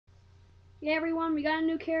Yeah, everyone, we got a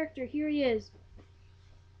new character. Here he is.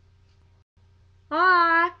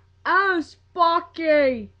 Hi, I'm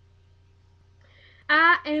Sparky.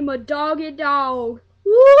 I am a doggy dog.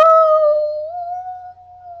 Woo!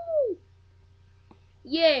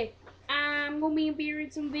 Yeah, I'm gonna be appearing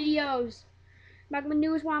in some videos. Like my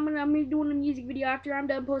newest one, I'm gonna be doing a music video after I'm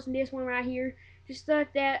done posting this one right here. Just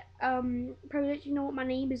like that, probably let you know what my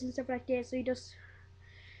name is and stuff like that, so you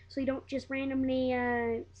don't just randomly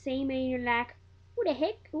say me and you're like, who the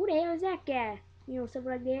hell is that guy? You know, stuff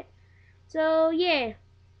like that. So yeah,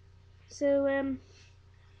 so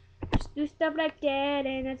just do stuff like that,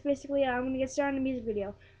 and that's basically it. I'm gonna get started on the music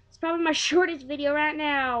video. It's probably my shortest video right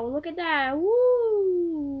now. Look at that.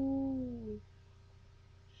 Woo!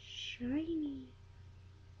 Shiny.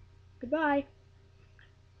 Goodbye.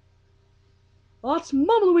 Oh, it's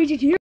Mama Luigi here.